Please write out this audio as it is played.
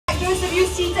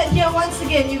seated here once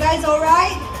again. You guys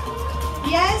alright?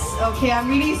 Yes? Okay, I'm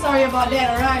really sorry about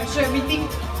that, alright? I'm sure everything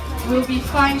will be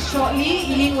fine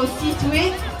shortly. Eileen will see to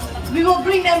it. We will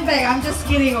bring them back. I'm just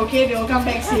kidding, okay? They will come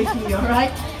back safely,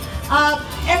 alright?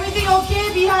 Everything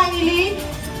okay behind Eileen?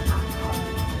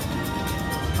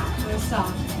 No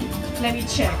sound. Let me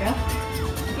check,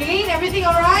 Eileen, everything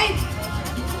alright?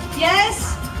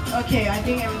 Yes? Okay, I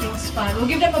think everything's fine. We'll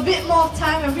give them a bit more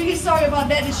time. I'm really sorry about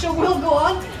that. The show will go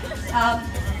on.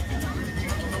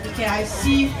 Okay, I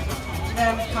see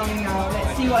them coming out.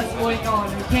 Let's see what's going on,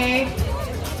 okay?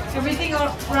 Everything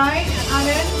alright,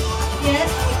 Anand? Yes?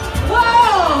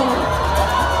 Whoa!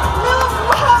 Look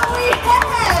what we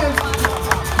have!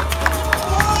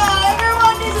 Wow,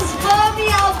 everyone, this is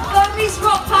Burmese, our Burmese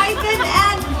rock python,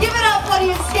 and give it up for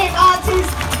the escape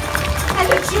artists and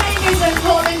the trainers and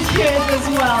volunteers as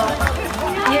well.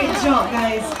 Great job,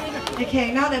 guys.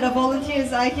 Okay, now that the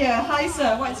volunteers are here, hi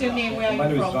sir, what's your name? Where are you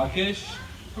from? My name is Rakesh.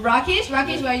 Rakesh?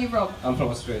 Rakesh, where are you from? I'm from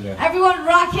Australia. Everyone,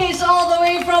 Rakesh all the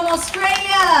way from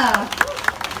Australia!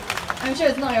 I'm sure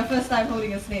it's not your first time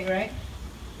holding a snake, right?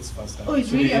 It's first time. Oh,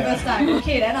 it's really your first time.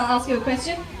 Okay, then I'll ask you a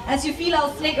question. As you feel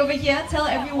our snake over here, tell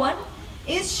everyone,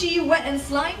 is she wet and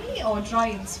slimy or dry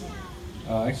and smooth?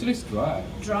 Actually, it's dry.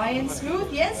 Dry and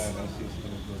smooth, yes? No, she's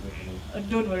gonna go there.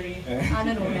 Don't worry,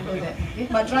 Anand will handle that. Okay?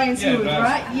 But dry and smooth, dry.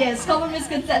 right? Yes, common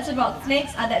misconceptions about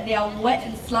snakes are that they are wet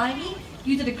and slimy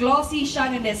due to the glossy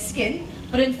shine on their skin,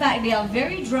 but in fact they are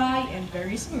very dry and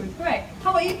very smooth, correct?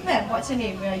 How about you, ma'am? What's your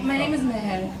name? Where are you My from? name is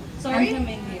Meher. Sorry? I'm from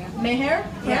India. Meher,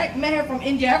 correct? Yeah. Meher from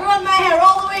India. Everyone, Meher,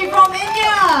 all the way from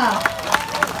India!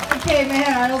 Okay,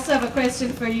 Meher, I also have a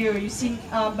question for you. You see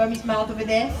Burmese mouth over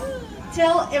there?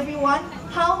 Tell everyone,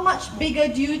 how much bigger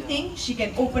do you think she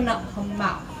can open up her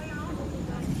mouth?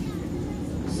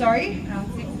 Sorry?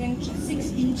 Around 6 inches.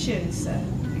 6 inches.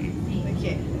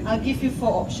 Okay, I'll give you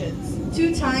 4 options.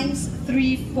 2 times,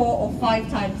 3, 4, or 5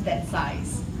 times that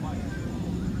size.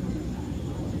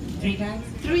 3 times.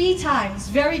 3 times,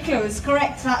 very close.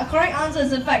 Correct answer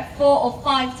is in fact 4 or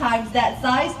 5 times that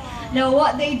size. Now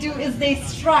what they do is they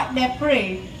strike their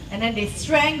prey and then they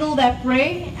strangle their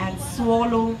prey and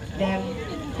swallow them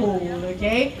whole,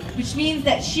 okay? Which means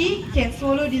that she can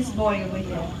swallow this boy over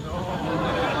here.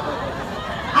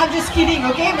 I'm just kidding,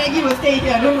 okay? Maggie will stay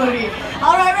here, don't worry.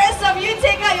 Alright, rest of you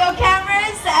take out your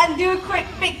cameras and do quick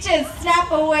pictures.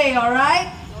 Snap away,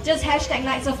 alright? Just hashtag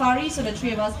Night Safari so the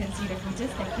 3 of us can see the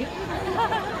pictures. Thank you.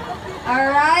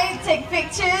 Alright, take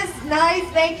pictures. Nice,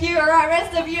 thank you. Alright,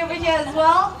 rest of you over here as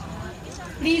well.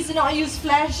 Please do not use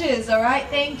flashes, alright?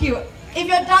 Thank you. If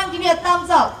you're done, give me a thumbs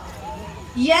up.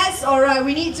 Yes, alright,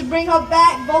 we need to bring her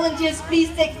back. Volunteers, please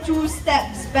take 2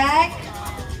 steps back.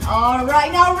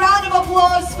 Alright, now round of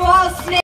applause for our snake.